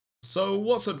So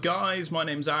what's up guys, my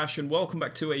name's Ash and welcome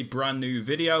back to a brand new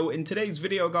video. In today's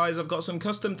video guys, I've got some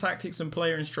custom tactics and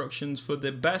player instructions for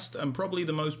the best and probably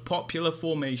the most popular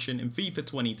formation in FIFA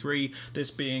 23,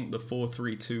 this being the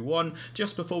 4-3-2-1.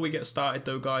 Just before we get started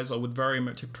though guys, I would very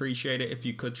much appreciate it if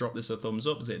you could drop this a thumbs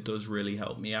up as it does really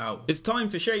help me out. It's time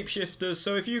for shapeshifters,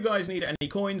 so if you guys need any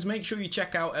coins, make sure you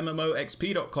check out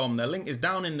MMOXP.com. Their link is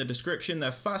down in the description.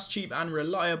 They're fast, cheap and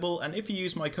reliable, and if you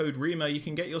use my code Rema, you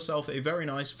can get yourself a very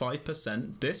nice 5%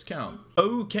 discount.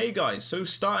 Okay guys, so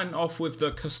starting off with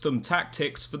the custom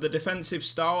tactics. For the defensive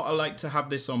style, I like to have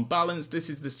this on balanced. This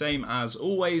is the same as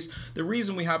always. The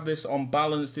reason we have this on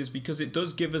balanced is because it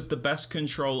does give us the best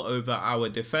control over our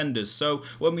defenders. So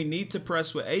when we need to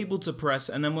press, we're able to press,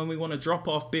 and then when we want to drop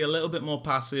off, be a little bit more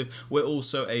passive, we're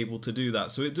also able to do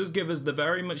that. So it does give us the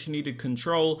very much needed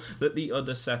control that the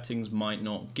other settings might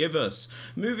not give us.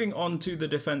 Moving on to the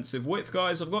defensive width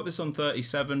guys, I've got this on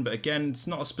 37, but again, it's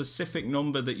not a specific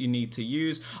number that you need to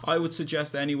use. I would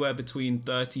suggest anywhere between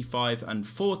 35 and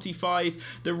 45.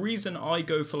 The reason I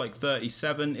go for like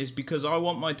 37 is because I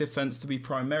want my defense to be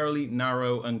primarily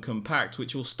narrow and compact,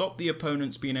 which will stop the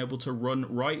opponents being able to run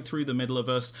right through the middle of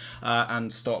us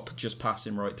and stop just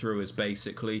passing right through us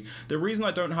basically. The reason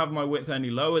I don't have my width any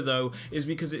lower though is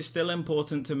because it's still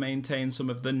important to maintain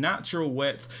some of the natural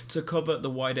width to cover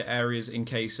the wider areas in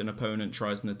case an opponent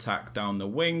tries an attack down the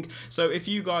wing. So if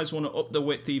you guys want to up the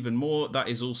width even more, that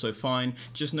is also fine.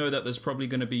 Just know that there's probably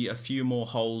going to be a few more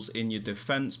holes in your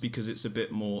defense because it's a bit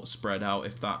more spread out,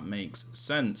 if that makes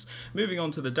sense. Moving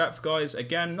on to the depth guys,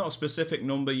 again, not a specific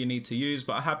number you need to use,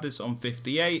 but I have this on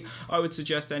 58. I would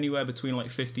suggest anywhere between like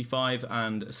 55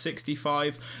 and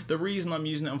 65. The reason I'm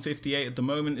using it on 58 at the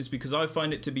moment is because I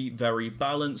find it to be very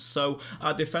balanced, so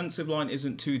our defensive line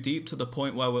isn't too deep to the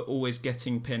point where we're always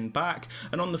getting pinned back,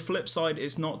 and on the flip side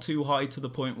it's not too high to the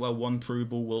point where one through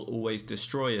ball will always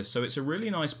destroy us. So it's a really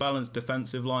nice balanced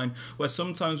defensive line where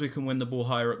sometimes we can win the ball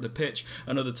higher up the pitch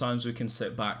and other times we can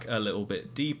sit back a little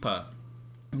bit deeper.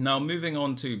 Now moving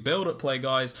on to build-up play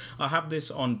guys, I have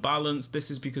this on balance. This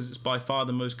is because it's by far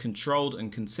the most controlled and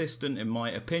consistent in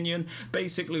my opinion.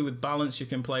 Basically with balance you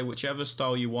can play whichever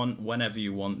style you want whenever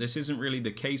you want. This isn't really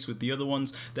the case with the other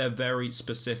ones. They're very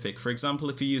specific. For example,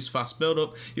 if you use fast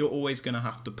build-up, you're always going to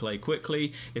have to play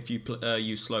quickly. If you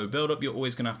use slow build-up, you're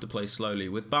always going to have to play slowly.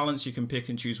 With balance you can pick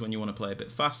and choose when you want to play a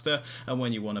bit faster and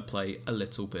when you want to play a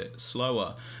little bit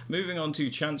slower. Moving on to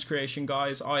chance creation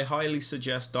guys, I highly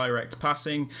suggest direct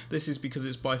passing. This is because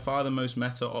it's by far the most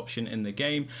meta option in the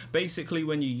game. Basically,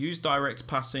 when you use direct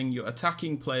passing, your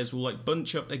attacking players will like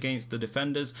bunch up against the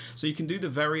defenders, so you can do the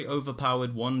very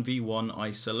overpowered 1v1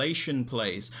 isolation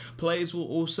plays. Players will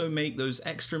also make those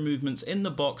extra movements in the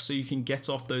box so you can get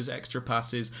off those extra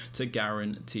passes to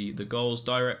guarantee the goals.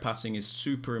 Direct passing is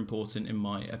super important in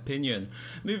my opinion.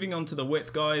 Moving on to the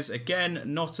width guys, again,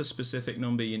 not a specific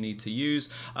number you need to use.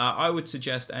 I would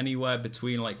suggest anywhere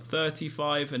between like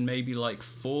 35 and maybe like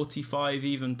 45,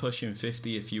 even pushing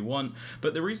 50 if you want.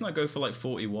 But the reason I go for like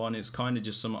 41 is kind of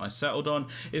just something I settled on,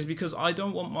 is because I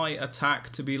don't want my attack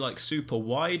to be like super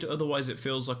wide, otherwise it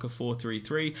feels like a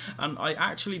 4-3-3, and I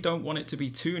actually don't want it to be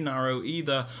too narrow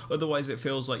either, otherwise it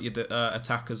feels like your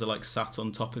attackers are like sat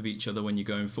on top of each other when you're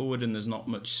going forward and there's not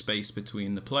much space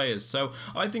between the players. So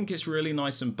I think it's really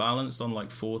nice and balanced on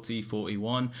like 40,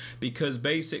 41, because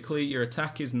basically your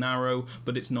attack is narrow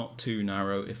but it's not too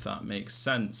narrow, if that makes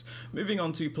sense. Moving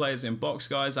on to players in box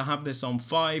guys, I have this on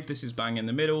 5. This is bang in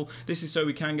the middle. This is so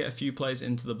we can get a few players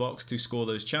into the box to score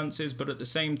those chances, but at the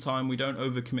same time we don't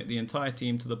overcommit the entire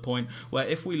team to the point where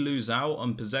if we lose out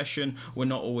on possession, we're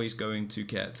not always going to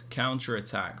get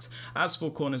counter-attacked. As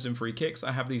for corners and free kicks,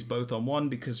 I have these both on 1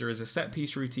 because there is a set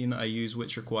piece routine that I use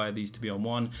which require these to be on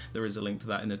 1. There is a link to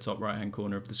that in the top right hand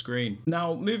corner of the screen.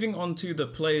 Now moving on to the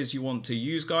players you want to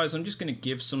use guys, I'm just going to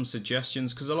give some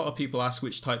suggestions because a lot of people ask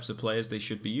which types of players they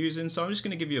should be using, so I'm just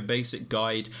going to give you a basic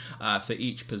guide for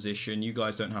each position. You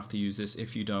guys don't have to use this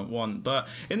if you don't want, but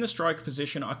in the striker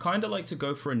position I kind of like to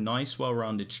go for a nice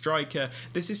well-rounded striker.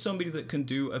 This is somebody that can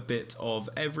do a bit of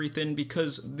everything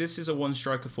because this is a one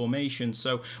striker formation,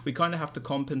 so we kind of have to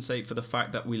compensate for the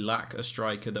fact that we lack a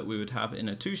striker that we would have in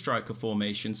a two striker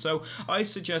formation. So I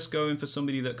suggest going for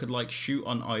somebody that could like shoot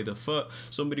on either foot,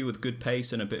 somebody with good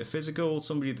pace and a bit of physical,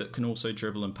 somebody that can also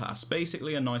dribble and pass.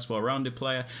 Basically a nice well-rounded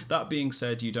player. That being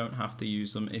said, you don't have to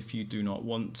use them if you do not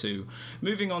want to.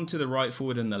 Moving on to the right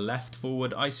forward and the left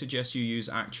forward, I suggest you use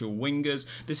actual wingers.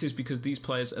 This is because these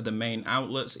players are the main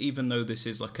outlets. Even though this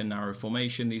is like a narrow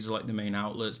formation, these are like the main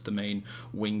outlets, the main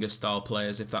winger style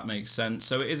players, if that makes sense.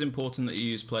 So it is important that you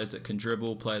use players that can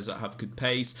dribble, players that have good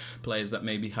pace, players that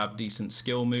maybe have decent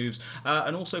skill moves,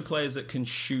 and also players that can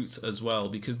shoot as well,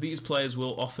 because these players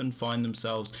will often find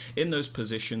themselves in those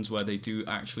positions where they do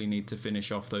actually need to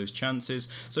finish off those chances.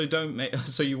 So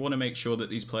you want to make sure that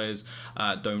these players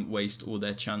don't waste all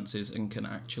their chances and can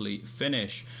actually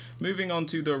finish. Moving on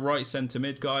to the right centre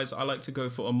mid, guys, I like to go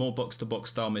for a more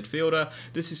box-to-box style midfielder.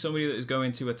 This is somebody that is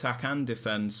going to attack and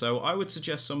defend, so I would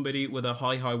suggest somebody with a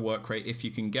high work rate if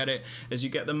you can get it, as you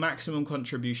get the maximum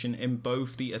contribution in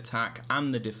both the attack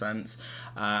and the defence,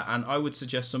 and I would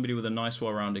suggest somebody with a nice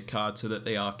well-rounded card so that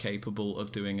they are capable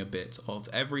of doing a bit of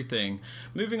everything.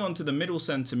 Moving on to the middle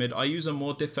centre mid, I use a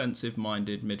more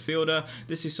defensive-minded midfielder.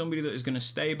 This is somebody that is going to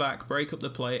stay back, break up the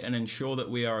play, and ensure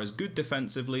that we are as good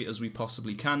defensively as we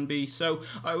possibly can be. So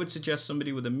I would suggest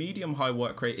somebody with a medium high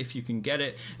work rate if you can get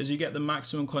it, as you get the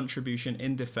maximum contribution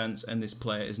in defense and this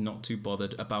player is not too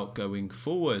bothered about going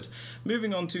forward.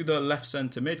 Moving on to the left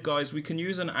centre mid, guys, we can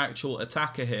use an actual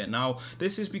attacker here. Now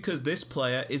this is because this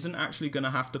player isn't actually going to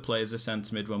have to play as a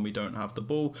centre mid when we don't have the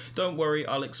ball. Don't worry,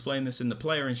 I'll explain this in the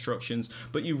player instructions,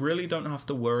 but you really don't have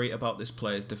to worry about this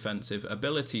player's defensive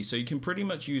ability. So you can pretty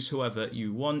much use whoever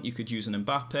you want. You could use an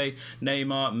Mbappe,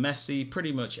 Neymar, Messi,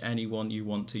 pretty much anyone you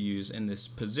want to use in this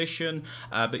position,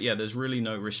 but yeah, there's really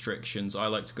no restrictions. I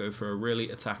like to go for a really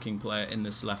attacking player in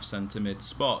this left centre mid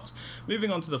spot. Moving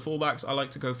on to the fullbacks, I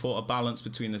like to go for a balance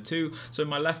between the two. So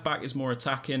my left back is more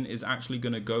attacking, is actually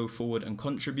going to go forward and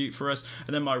contribute for us,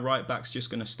 and then my right back's just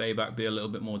going to stay back, be a little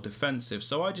bit more defensive.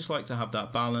 So I just like to have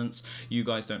that balance. You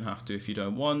guys don't have to if you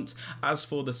don't want. As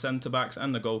for the centre backs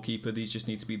and the goalkeeper, these just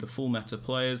need to be the full meta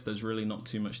players. There's really not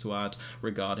too much to add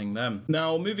regarding them.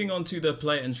 Now moving on to the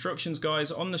player instructions,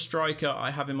 guys. On the striker,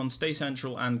 I have him on stay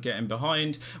central and get him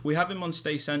behind. We have him on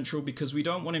stay central because we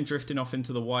don't want him drifting off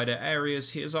into the wider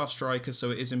areas. He is our striker,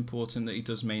 so it is important that he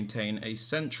does maintain a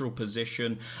central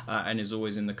position and is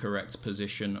always in the correct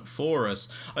position for us.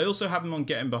 I also have him on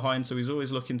getting behind, so he's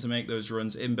always looking to make those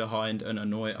runs in behind and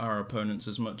annoy our opponents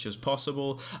as much as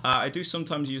possible. I do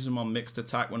sometimes use him on mixed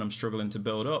attack when I'm struggling to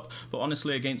build up, but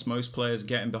honestly against most players,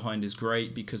 getting behind is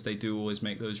great because they do always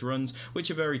make those runs,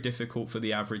 which are very difficult for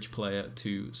the average player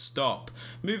to stop.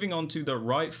 Moving on to the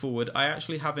right forward, I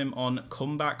actually have him on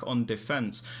comeback on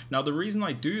defense. Now the reason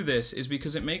I do this is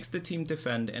because it makes the team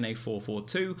defend in a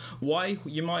 4-4-2. Why,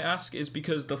 you might ask, is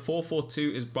because the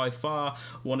 4-4-2 is by far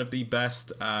one of the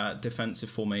best defensive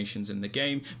formations in the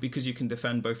game, because you can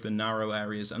defend both the narrow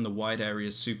areas and the wide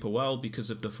areas super well because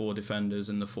of the 4 defenders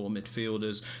and the 4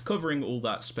 midfielders covering all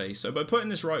that space. So by putting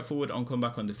this right forward on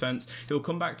comeback on defense, he'll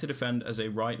come back to defend as a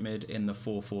right mid in the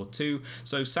 4-4-2.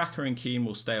 So Saka and Keane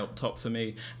will stay up top for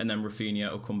me, and then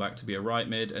Rafinha will come back to be a right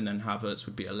mid, and then Havertz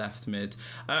would be a left mid,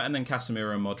 and then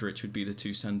Casemiro and Modric would be the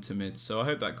 2 centre mids. So I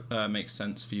hope that makes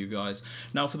sense for you guys.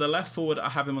 Now for the left forward, I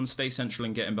have him on stay central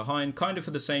and getting behind, kind of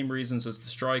for the same reasons as the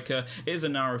striker. It is a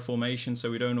narrow formation,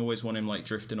 so we don't always want him like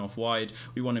drifting off wide.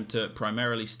 We want him to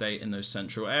primarily stay in those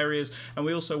central areas, and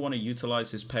we also want to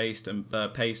utilise his pace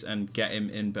and get him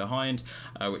in behind,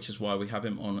 which is why we have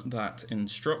him on that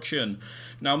instruction.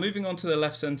 Now moving on to the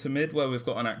left centre mid, where we've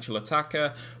got an actual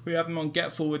attacker, we have him on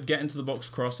get forward, get into the box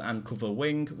cross and cover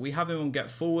wing. We have him on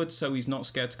get forward, so he's not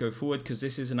scared to go forward because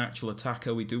this is an actual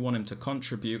attacker. We do want him to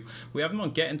contribute. We have him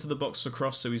on get into the box for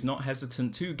cross, so he's not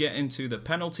hesitant to get into the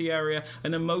penalty area,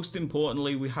 and then most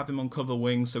importantly we have him on cover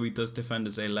wing, so he does defend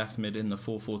as a left mid in the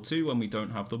 4-4-2 when we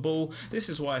don't have the ball. This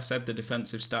is why I said the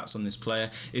defensive stats on this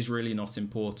player is really not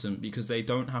important, because they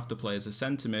don't have to play as a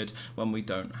centre mid when we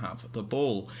don't have the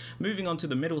ball. Moving on to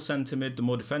the middle centre mid, the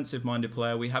more defensive minded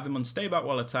player, we have him on stay back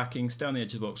while attacking, stay on the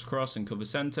edge of the box cross and cover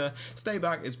centre. Stay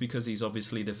back is because he's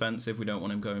obviously defensive, we don't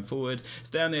want him going forward.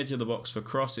 Stay on the edge of the box for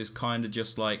cross is kind of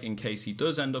just like in case he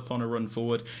does end up on a run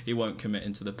forward, he won't commit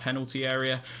into the penalty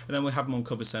area. And then we have him on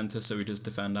cover centre, so he does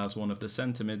defend as one of the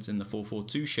centre mids in the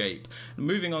 4-4-2 shape. And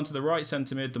moving on to the right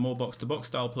centre mid, the more box to box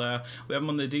style player, we have him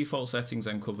on the default settings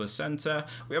and cover centre.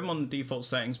 We have him on the default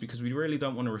settings because we really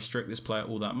don't want to restrict this player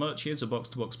all that much. He is a box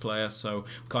to box player, so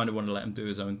we kind of want to let him do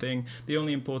his own thing. The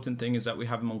only important thing is that we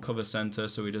have him on cover centre,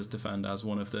 so he does defend as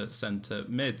one of the centre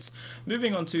mids.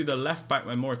 Moving on to the left back,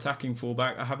 my more attacking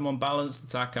fullback, I have him on balanced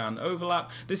attack and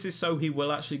overlap. This is so he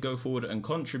will actually go forward and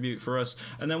contribute for us.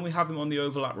 And then we have him on the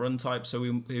overlap run type, so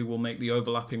he will make the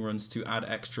overlapping runs to add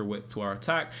extra width to our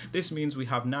attack. This means we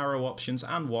have narrow options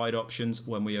and wide options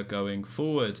when we are going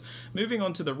forward. Moving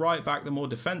on to the right back, the more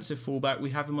defensive fullback,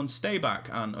 we have him on stay back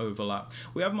and overlap.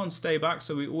 We have him on stay back,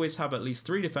 so we always have at least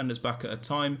 3 defenders back at a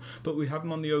time, but we have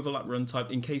him on the overlap run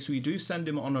type in case we do send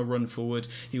him on a run forward.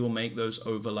 He will make those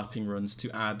overlapping runs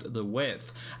to add the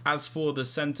width. As for the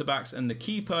centre backs and the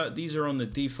keeper, these are on the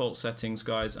default settings,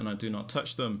 guys, and I do not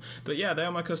touch them. But yeah, they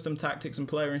are my custom tactics and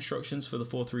player instructions for the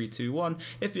 4-3-2-1.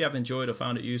 If you have enjoyed or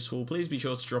found it useful, please be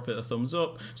sure to drop it a thumbs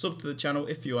up, sub to the channel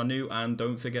if you are new, and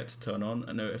don't forget to turn on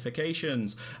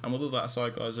notifications. And with all that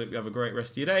aside, guys, I hope you have a great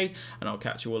rest of your day, and I'll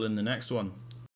catch you all in the next one.